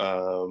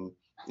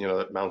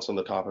 that mounts on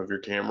the top of your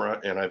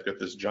camera. And I've got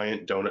this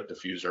giant donut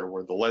diffuser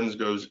where the lens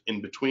goes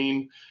in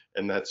between,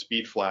 and that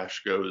speed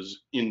flash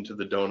goes into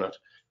the donut.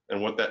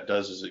 And what that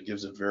does is it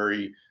gives a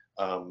very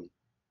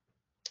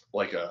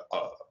like a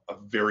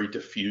very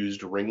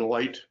diffused ring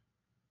light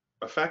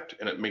effect,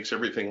 and it makes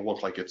everything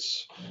look like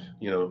it's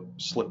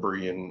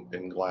slippery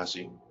and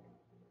glassy.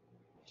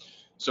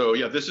 So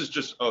yeah, this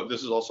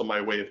is also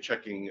my way of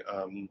checking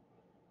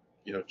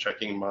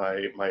checking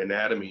my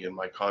anatomy and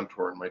my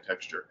contour and my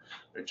texture.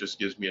 It just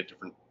gives me a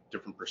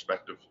different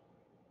perspective.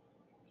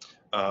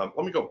 Let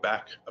me go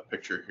back a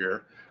picture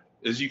here.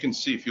 As you can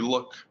see, if you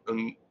look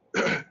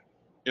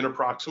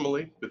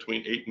interproximally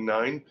between 8 and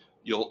 9,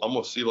 you'll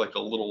almost see like a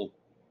little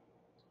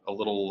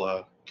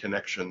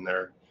connection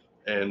there.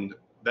 And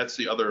that's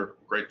the other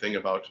great thing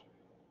about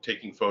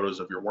taking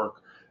photos of your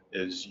work,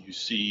 is you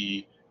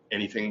see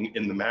anything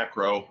in the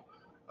macro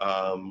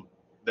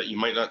that you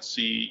might not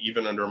see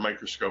even under a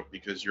microscope,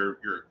 because you're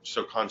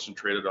so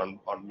concentrated on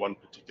one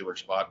particular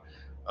spot.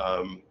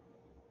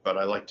 But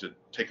I like to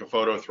take a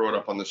photo, throw it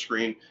up on the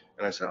screen,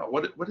 and I say, oh,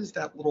 what is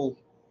that little?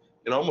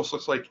 It almost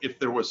looks like if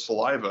there was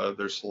saliva,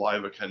 there's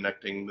saliva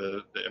connecting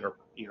the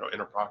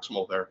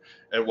interproximal there.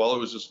 And well, it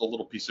was just a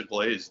little piece of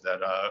glaze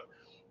that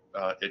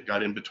it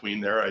got in between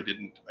there. I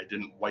didn't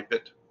wipe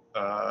it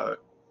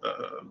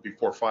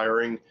before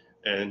firing,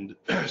 and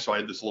so I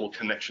had this little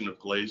connection of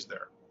glaze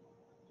there.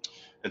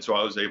 And so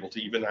I was able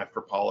to, even after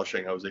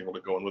polishing, I was able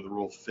to go in with a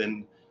real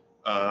thin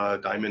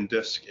diamond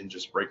disc and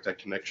just break that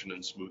connection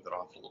and smooth it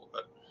off a little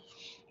bit.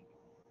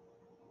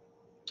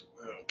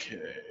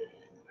 Okay.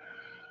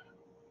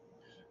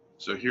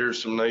 So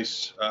here's some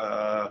nice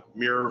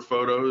mirror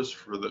photos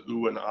for the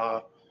ooh and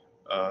ah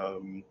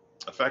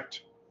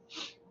effect.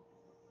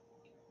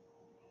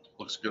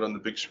 Looks good on the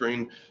big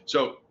screen.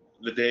 So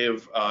the day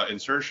of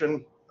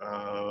insertion,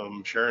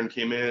 Sharon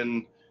came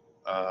in,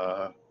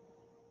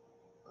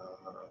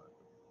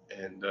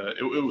 and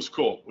it was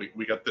cool.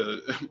 We got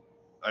the,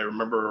 I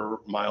remember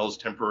Miles'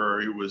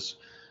 temporary was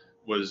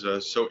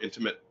so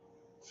intimate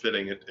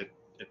fitting.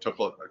 It took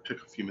a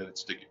few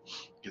minutes to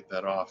get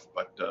that off,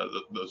 but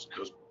those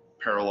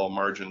parallel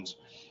margins.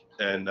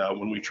 And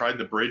when we tried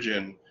the bridge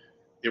in,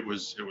 it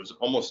was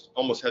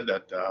almost had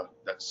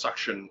that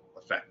suction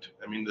effect.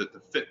 I mean,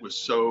 the fit was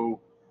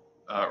so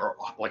or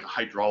like a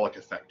hydraulic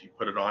effect. You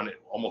put it on,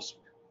 it almost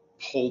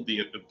pulled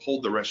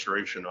the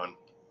restoration on.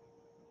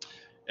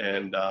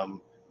 And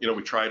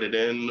we tried it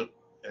in,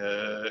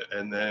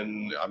 and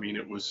then I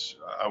was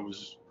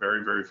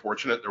very, very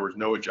fortunate. There was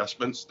no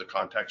adjustments. The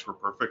contacts were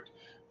perfect.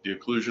 The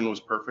occlusion was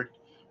perfect.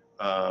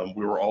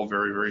 We were all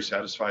very, very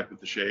satisfied with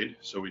the shade,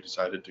 so we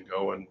decided to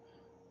go and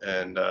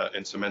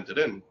cement it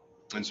in.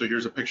 And so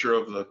here's a picture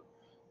of the,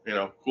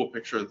 cool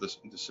picture of the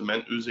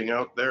cement oozing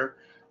out there,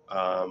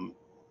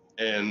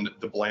 and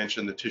the blanch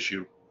in the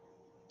tissue,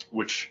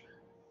 which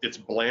it's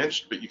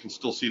blanched, but you can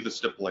still see the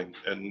stippling.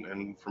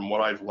 And from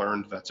what I've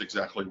learned, that's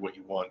exactly what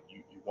you want.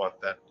 You want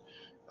that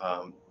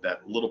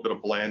that little bit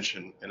of blanch,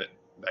 and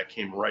that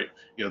came right.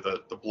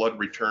 The blood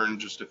returned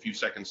just a few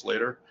seconds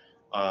later,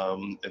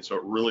 and so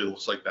it really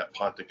looks like that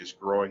pontic is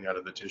growing out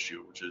of the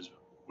tissue, which is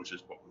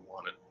what we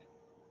wanted.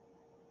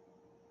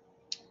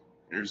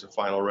 Here's the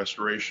final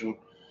restoration.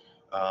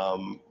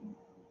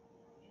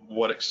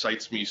 What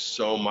excites me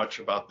so much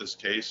about this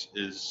case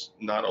is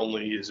not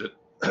only is it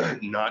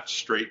not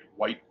straight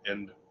white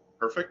and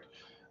perfect,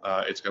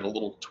 it's got a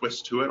little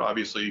twist to it.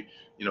 Obviously,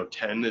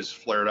 10 is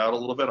flared out a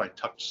little bit. I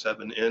tucked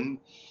 7 in,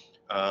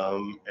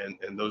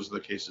 and those are the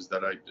cases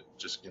that I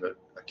just get a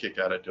kick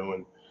out of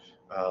doing.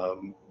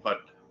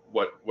 But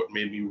what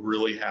made me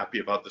really happy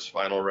about this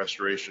final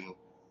restoration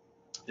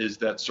is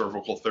that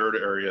cervical third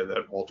area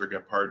that Walter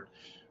Gebhardt,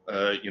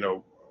 that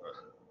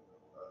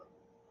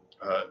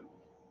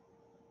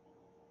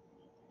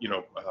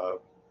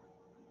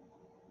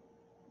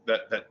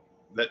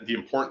the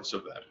importance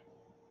of that.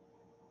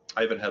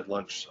 I haven't had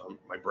lunch, so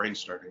my brain's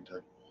starting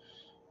to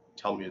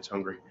tell me it's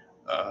hungry.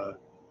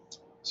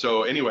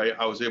 So anyway,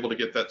 I was able to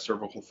get that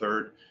cervical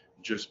third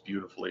just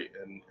beautifully,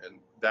 and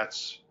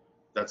that's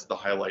the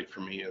highlight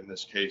for me in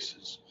this case,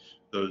 is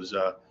those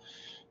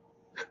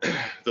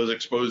those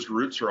exposed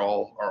roots are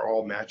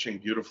all matching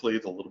beautifully.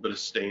 The little bit of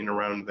stain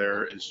around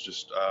there is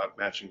just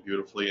matching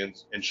beautifully,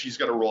 and she's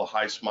got a real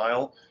high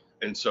smile.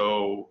 And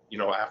so,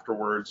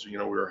 afterwards, we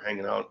were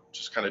hanging out,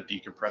 just kind of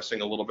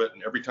decompressing a little bit.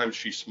 And every time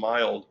she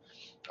smiled,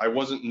 I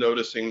wasn't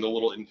noticing the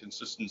little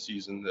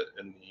inconsistencies in the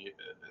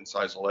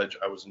incisal edge.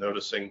 I was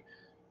noticing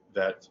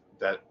that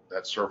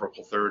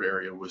cervical third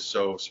area was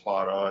so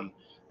spot on,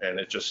 and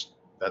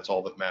that's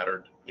all that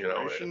mattered.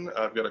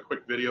 I've got a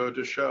quick video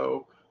to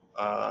show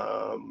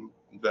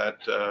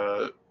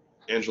that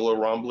Angela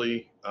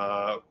Rombley,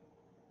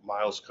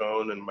 Miles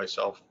Cohn, and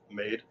myself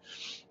made.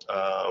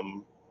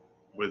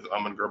 With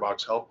Ammon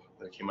Gerbach's help.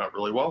 That came out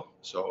really well,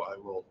 so I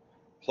will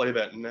play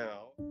that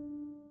now.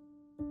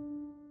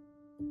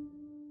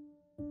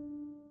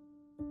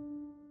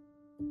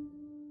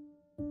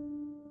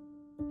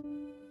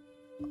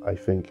 I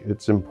think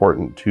it's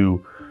important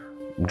to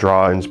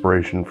draw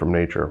inspiration from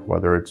nature,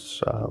 whether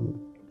it's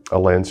a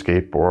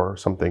landscape or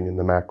something in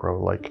the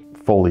macro, like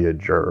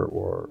foliage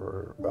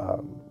or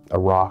a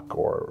rock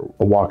or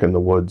a walk in the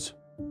woods.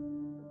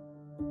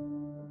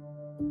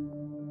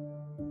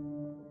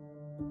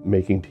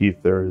 Making teeth,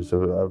 there is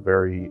a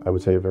very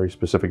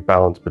specific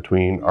balance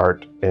between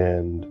art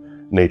and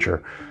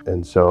nature.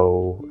 And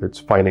so it's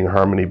finding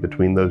harmony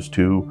between those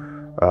two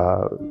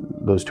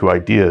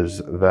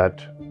ideas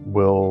that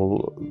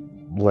will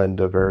lend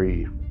a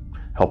very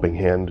helping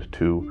hand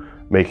to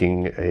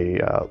making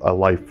a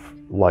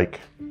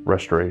life-like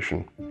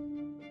restoration.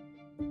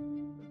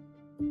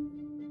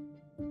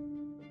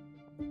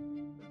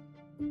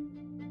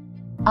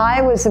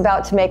 I was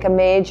about to make a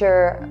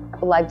major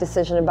life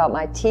decision about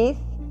my teeth.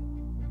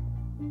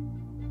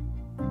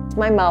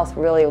 My mouth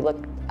really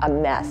looked a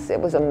mess. It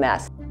was a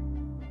mess.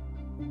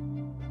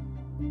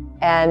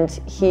 And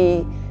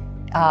he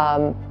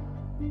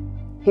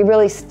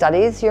really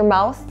studies your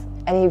mouth,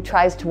 and he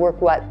tries to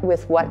work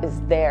with what is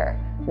there,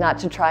 not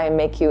to try and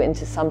make you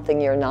into something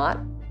you're not.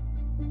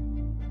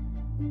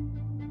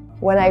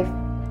 When I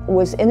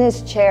was in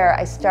his chair,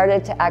 I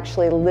started to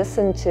actually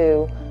listen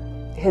to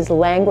his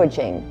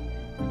languaging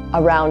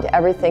around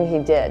everything he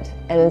did.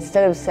 And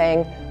instead of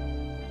saying,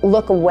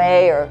 look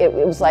away, or it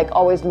was like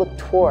always look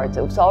towards.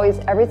 It was always,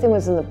 everything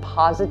was in the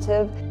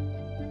positive.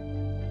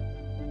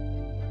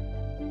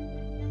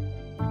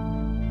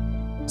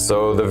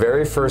 So the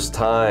very first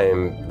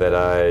time that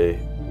I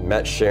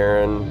met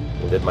Sharon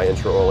and did my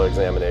intraoral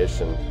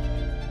examination,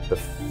 the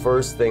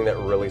first thing that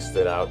really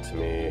stood out to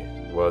me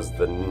was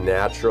the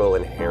natural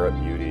inherent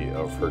beauty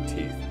of her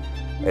teeth.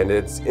 And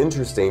it's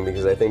interesting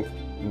because I think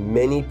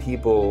many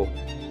people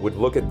would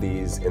look at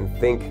these and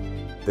think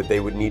that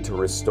they would need to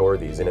restore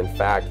these. And in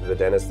fact, the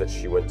dentist that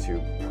she went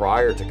to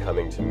prior to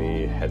coming to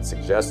me had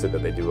suggested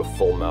that they do a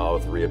full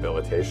mouth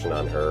rehabilitation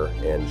on her,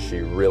 and she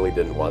really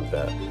didn't want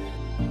that.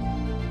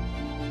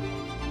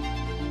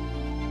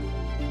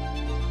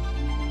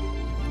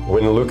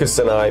 When Lucas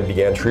and I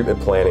began treatment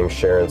planning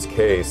Sharon's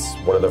case,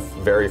 one of the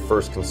very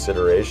first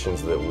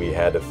considerations that we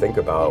had to think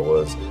about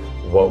was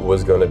what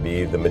was going to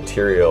be the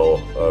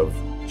material of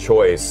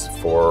choice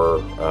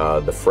for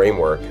the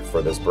framework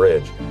for this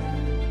bridge.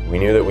 We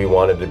knew that we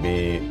wanted to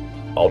be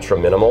ultra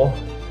minimal.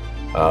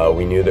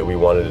 We knew that we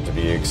wanted it to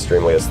be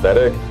extremely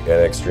aesthetic and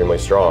extremely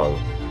strong.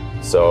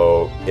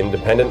 So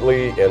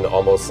independently and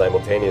almost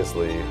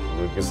simultaneously,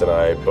 Lucas and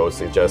I both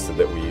suggested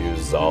that we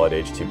use Solid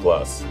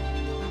HT+.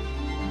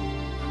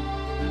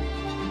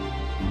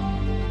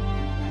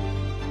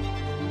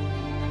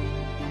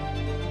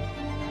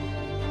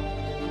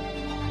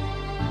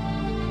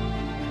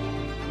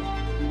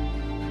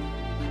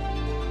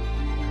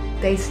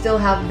 They still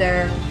have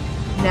their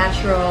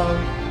natural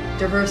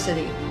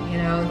diversity, you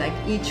know, like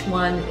each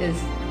one is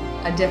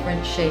a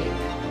different shape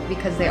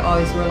because they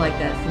always were like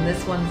this, and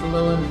this one's a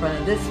little in front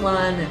of this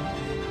one,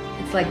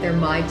 and it's like they're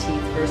my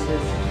teeth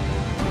versus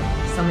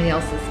somebody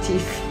else's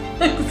teeth.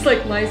 It's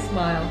like my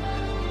smile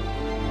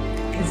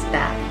is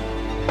that.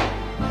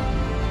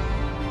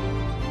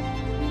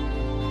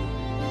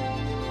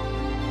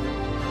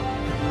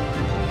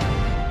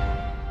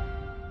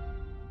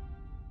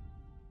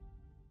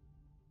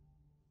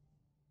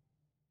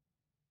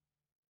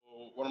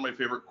 One of my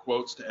favorite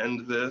quotes to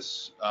end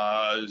this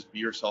is "Be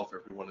yourself,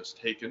 everyone is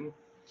taken,"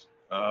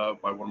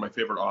 by one of my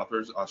favorite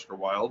authors, Oscar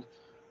Wilde,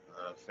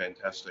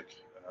 fantastic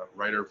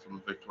writer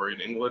from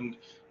Victorian England.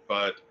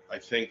 But I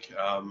think,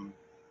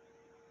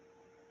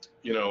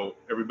 you know,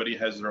 everybody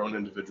has their own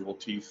individual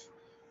teeth.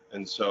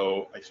 And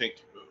so I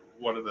think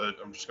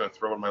I'm just going to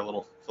throw in my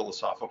little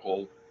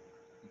philosophical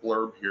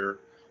blurb here.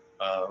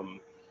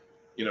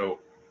 You know,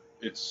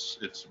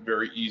 it's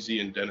very easy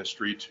in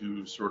dentistry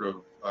to sort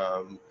of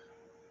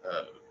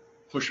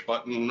push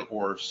button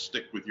or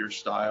stick with your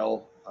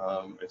style.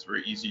 It's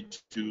very easy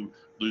to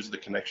lose the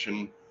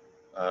connection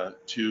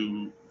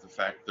to the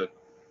fact that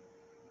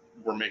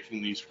we're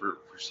making these for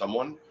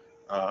someone.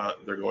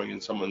 They're going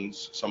in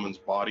someone's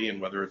body, and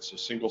whether it's a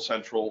single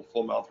central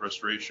full mouth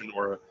restoration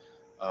or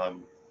uh,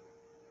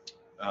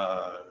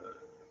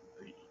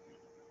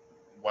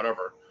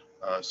 whatever,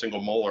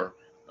 single molar,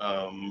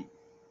 I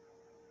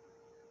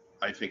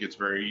think it's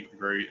very,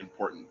 very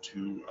important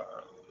to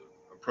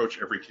approach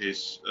every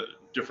case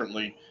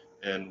differently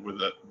and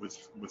with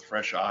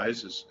fresh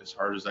eyes, as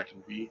hard as that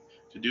can be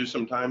to do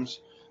sometimes.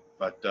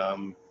 But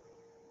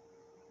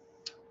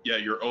yeah,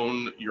 your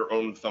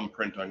own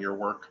thumbprint on your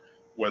work,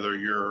 whether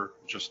you're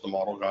just the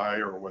model guy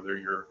or whether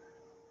you're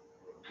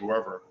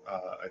whoever,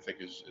 I think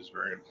is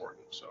very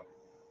important. So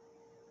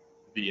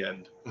the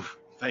end.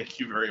 Thank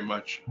you very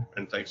much,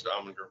 and thanks to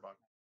Amin Gerbach.